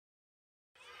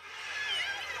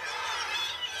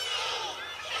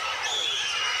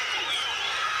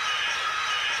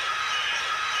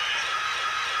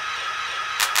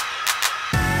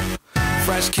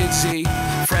Fresh Kid Z,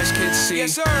 Fresh Kid C,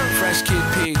 yes sir, Fresh Kid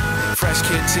P, Fresh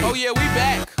Kid T. Oh yeah, we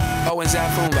back. Oh, and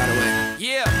Zafoon, by the way.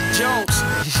 Yeah, Jones.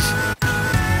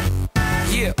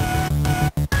 Yeah.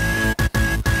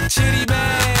 Chitty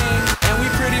bang, and we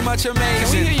pretty much amazing.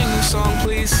 Can we hear your new song,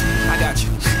 please? I got you.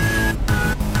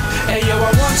 Hey yo,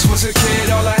 I once was a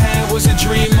kid, all I had was a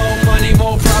dream. More money,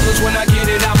 more problems. When I get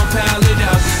it, I'ma pound it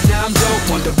up. Now I'm dope,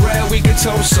 want the bread we can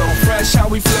toast. So fresh how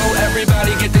we flow,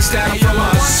 everybody get this style from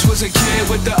us. I once was a kid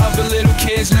with the other little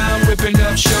kids. Now I'm ripping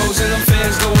up shows and them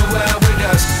fans going wild with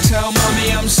us. Tell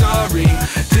mommy I'm sorry,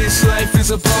 this life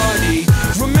is a party.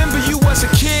 Remember you was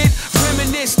a kid,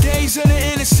 reminisce days of the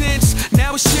innocence.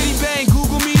 Now it's Chitty Bang,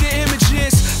 Google me the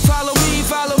images. Follow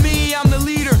me, I'm the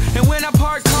leader. And when I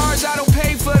park cars, I don't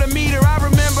pay for the meter. I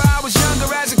remember I was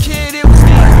younger as a kid, it was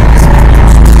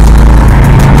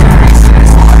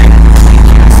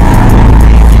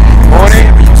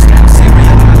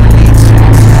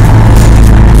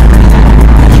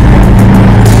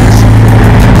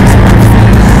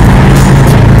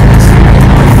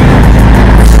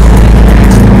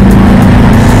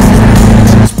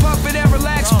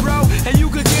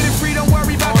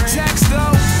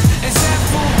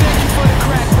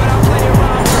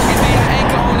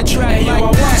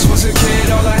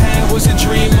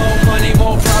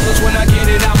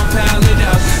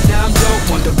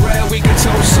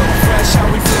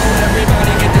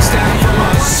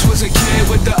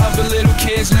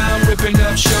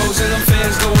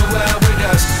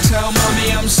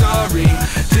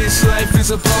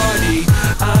a party.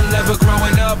 I'm never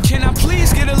growing up. Can I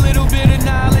please get a little bit of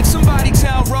knowledge? Somebody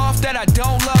tell Rolf that I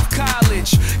don't love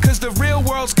college, cause the real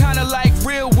world's kinda like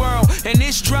real world, and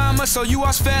it's drama. So you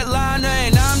are Svetlana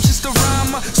and I'm just a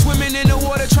rhymer, swimming in the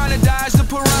water trying to dodge the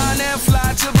piranha and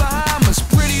fly to Bahamas.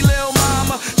 Pretty little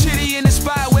mama, Chitty in the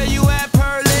spot where you at,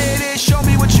 per lady, show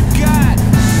me what you got.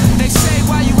 They say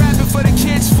why you rapping for the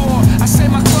kids for? I say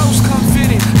my clothes come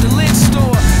fitted, the lid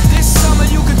store. This summer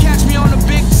you could catch me on a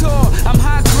big tour. I'm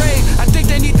high grade, I think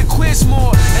they need to quiz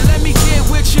more. And let me get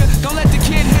with you, don't let the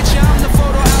kid hit you. I'm the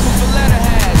photo album for letter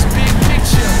has, big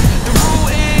picture. The rule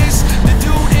is, the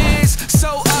dude is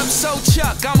so up, so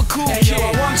Chuck, I'm a cool kid. Yo,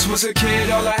 I once was a kid,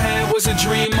 all I had was a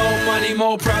dream. More money,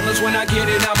 more problems. When I get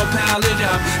it, I'ma pound it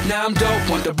up. Now I'm dope,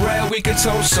 want the bread we can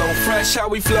toast. So fresh how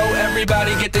we flow,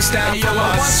 everybody get this style from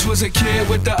us. I once was a kid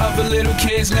with the other little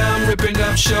kids. Now I'm ripping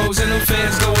up shows and them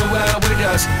fans going wild with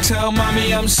us. Tell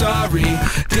mommy I'm sorry,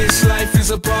 this life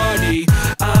is a party.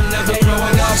 I'm never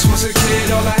growing up. Was a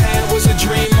kid, all I had was a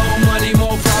dream. More money,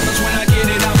 more problems. When I get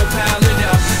it, I'ma pound it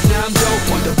up. Now I'm dope,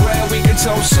 want the bread we can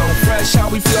toast. So fresh how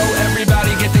we flow,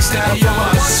 everybody get this style from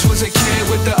us. I once was a kid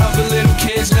with the other little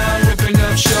kids. Now I'm ripping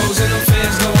up shows and them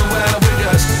fans going wild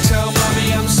with us. Tell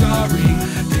mommy I'm sorry,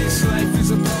 this life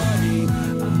is a party.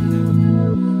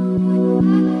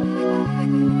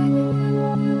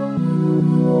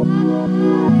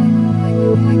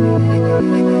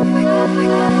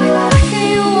 Can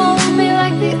you want me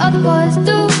like the other boys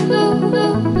do?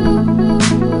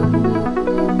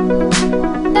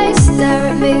 They stare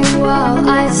at me while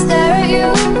I stare at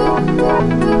you.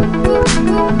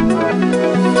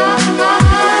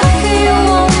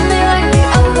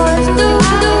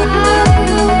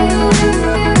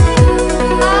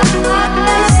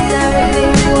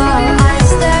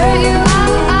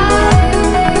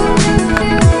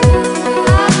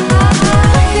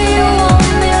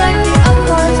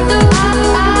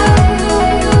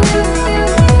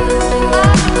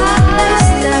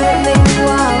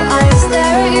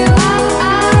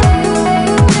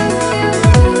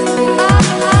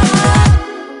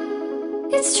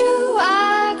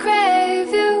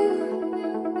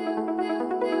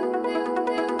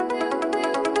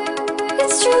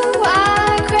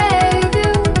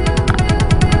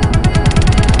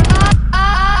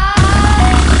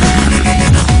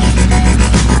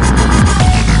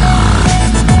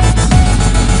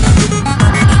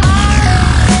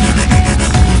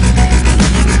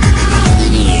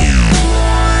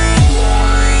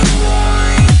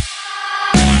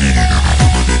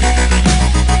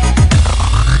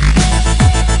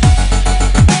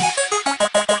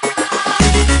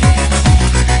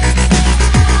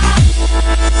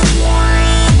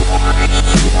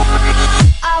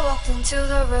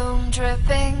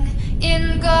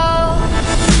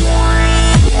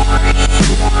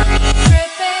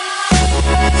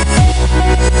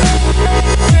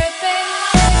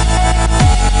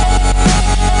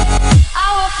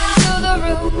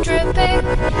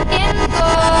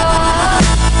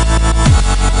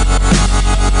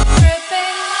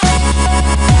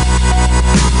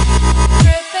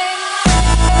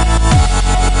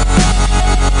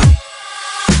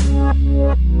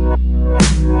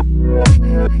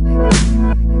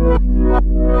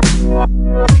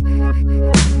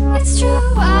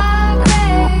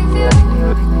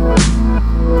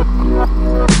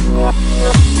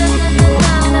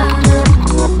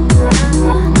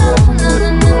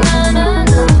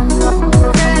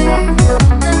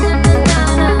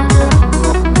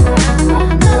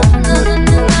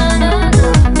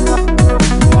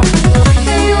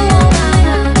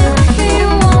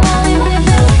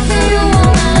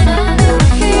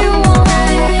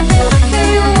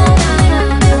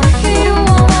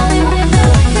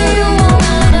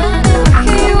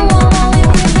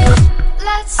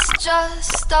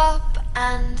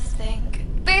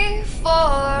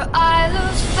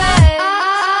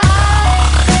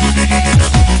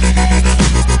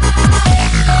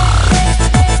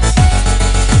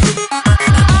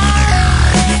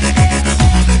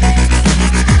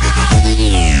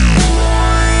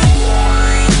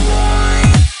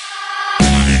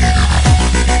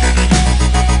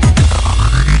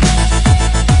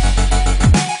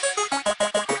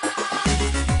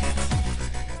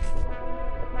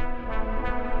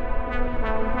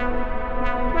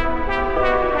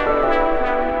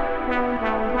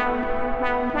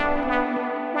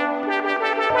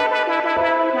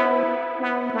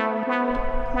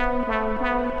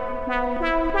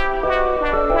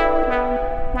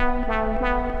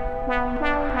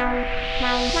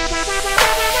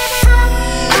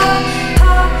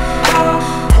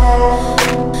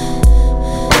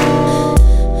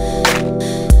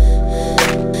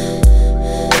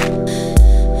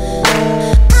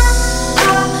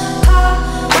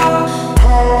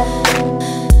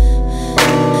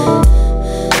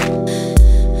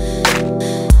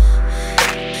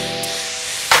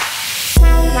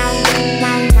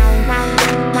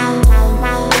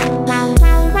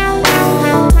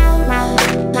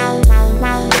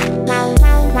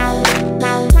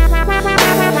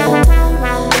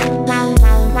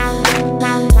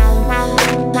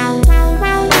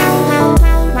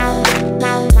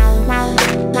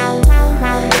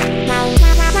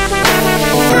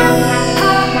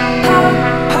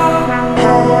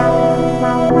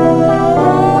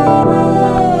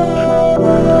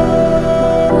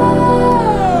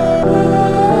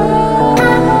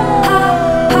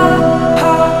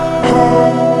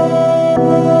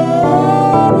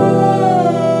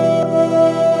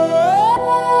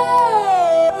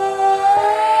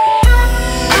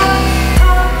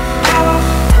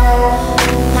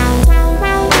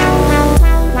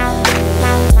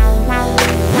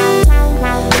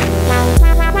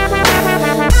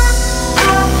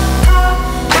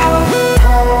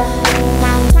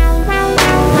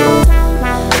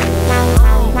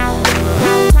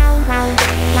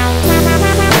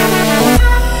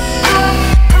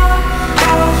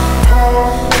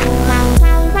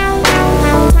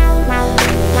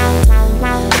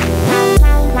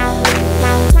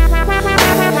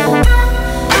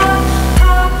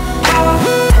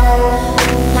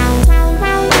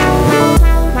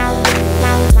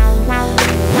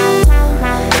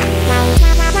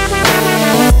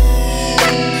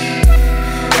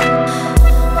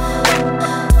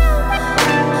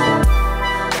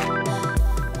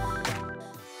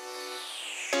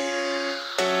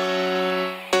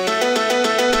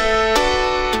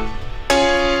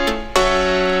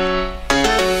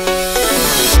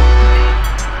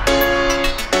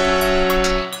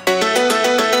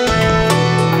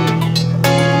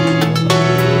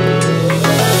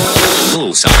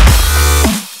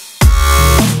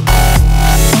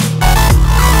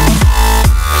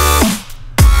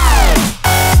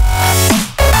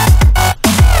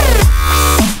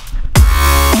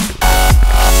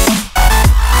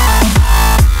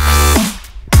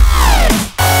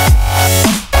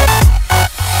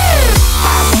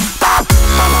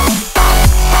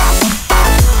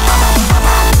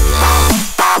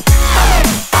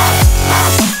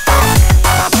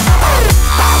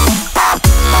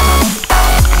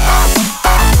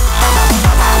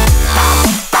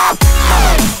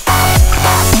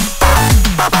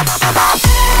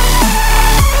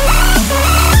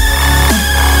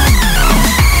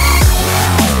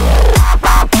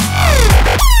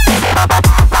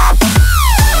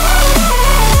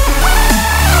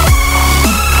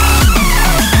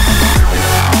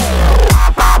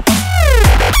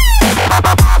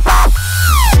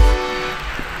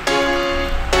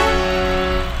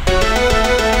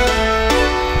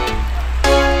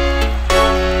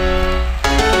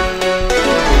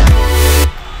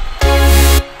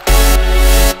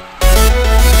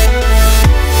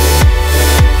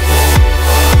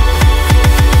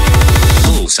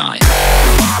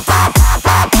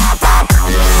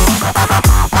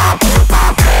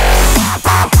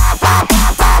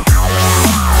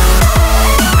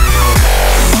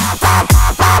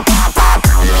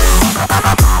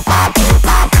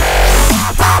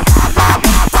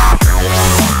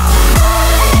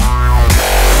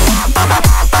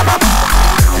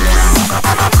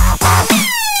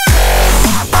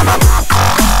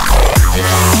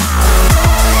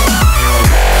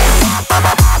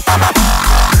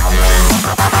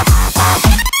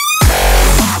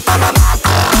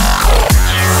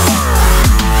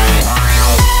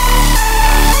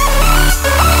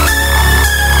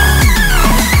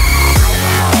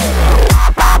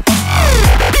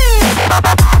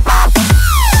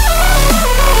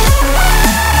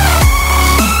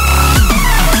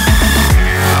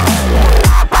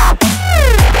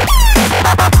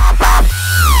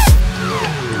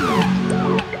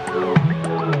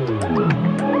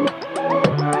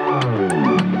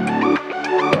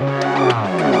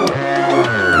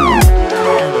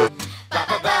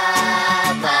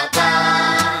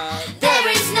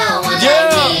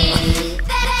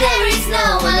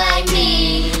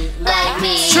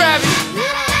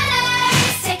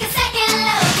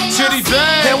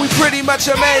 much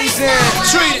amazing.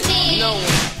 Treat it. No one.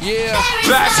 Yeah.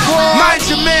 Back squad. Mind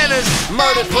your manners.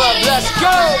 Murder Club, let's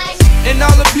go. And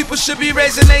all the people should be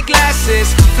raising their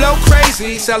glasses. Flow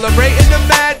crazy, celebrating the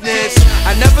madness.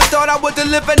 I never thought I would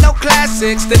deliver no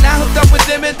classics. Then I hooked up with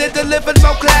them and they delivered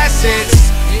more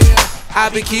classics.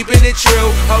 I've been keeping it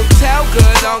true. Hotel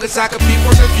good, long as I can peep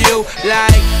on the view.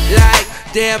 Like,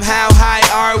 damn, how high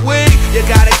are we? You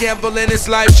gotta gamble in this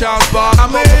life, Charles Barkley.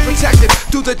 I'm overprotected,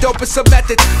 do the dopest of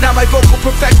methods. Now my vocal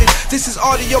perfected, this is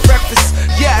audio breakfast,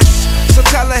 yes. So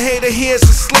tell a hater here's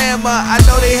a slammer. I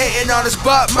know they hating on us,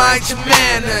 but mind your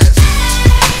manners.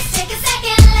 Take a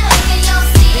second look and you'll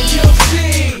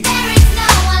see. There is no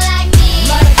one like me.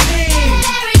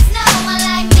 There is no one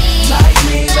like me. Like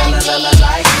me.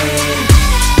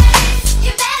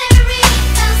 You better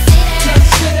reconsider.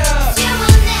 You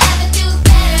will never do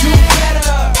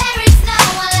better. There is no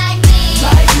one like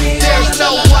me. There's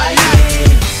no one like me.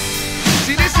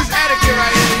 See, this is etiquette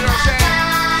right here, you know what I'm saying?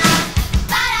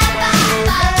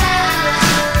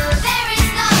 There is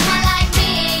no one like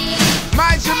me.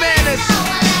 Mind your manners.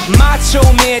 Macho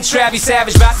man, Travis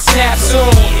Savage, bout to snap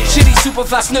soon. Shitty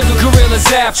superfly snooker, gorilla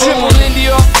zap. Triple Indy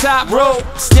off the top rope,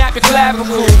 snap your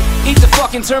clavicle. Eat the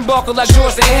fucking turnbuckle like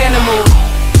George the animal.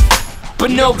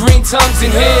 But no green tongues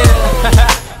in here.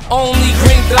 Only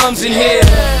green thumbs in here.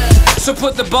 So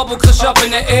put the bubble kush up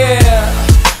in the air.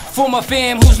 For my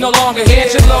fam who's no longer here.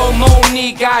 Angelo,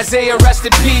 Monique, Isaiah, rest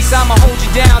in peace. I'ma hold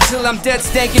you down till I'm dead,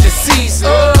 stankin' deceased.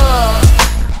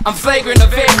 I'm flagrant, a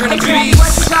vagrant, a beast.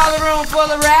 What's the collar room full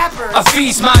of rappers? A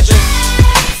feast, mind you.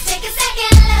 Take a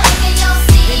second look and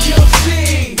you'll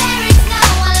see. There is no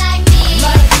one like me.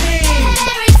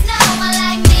 There is no one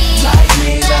like me. Like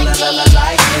me.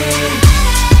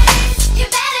 You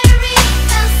better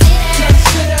reconsider.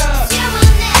 You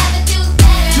will never do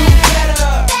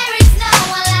better. There is no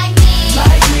one like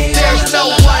me. There's no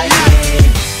one like me.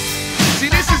 See,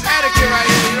 this is etiquette right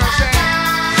here, you know what I'm saying?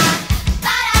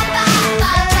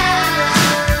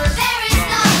 There is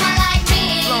no one like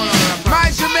me.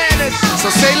 Mind your manners. So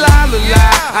say la la la,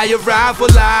 I arrive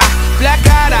will lie.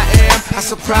 Black-eyed I am, I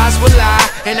surprise will lie.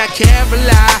 And I can't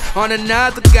rely on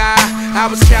another guy. I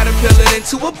was caterpillared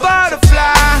into a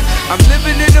butterfly. I'm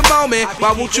living in the moment,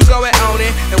 why won't you go and own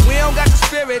it? And we don't got the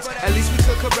spirits, at least we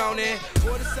could corona it.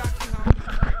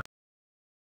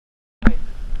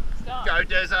 Go,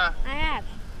 Dezza. I have.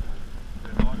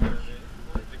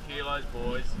 The kilos,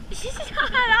 boys. Shut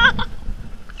up.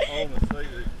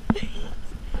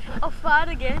 I'll fart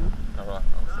again. Alright,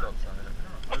 I'll stop saying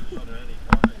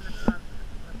it.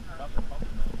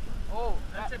 Oh,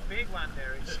 that's a big one,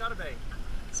 Derry. It's gotta be.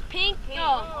 It's pink.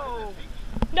 Oh.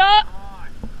 No.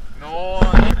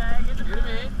 Nice. Get him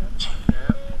in.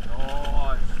 Yep.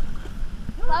 Nice.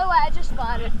 By the way, I just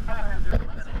farted.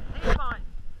 He's fine.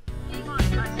 He's fine.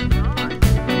 Nice. Alright.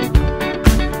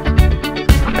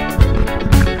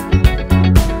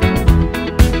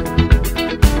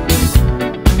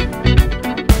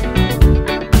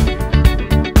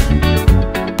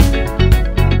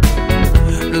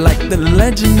 Like the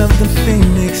legend of the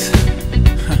phoenix,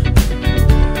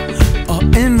 all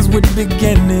ends with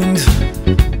beginnings.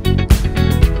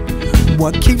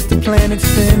 What keeps the planet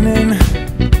spinning?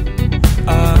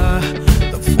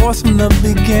 The force from the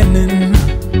beginning.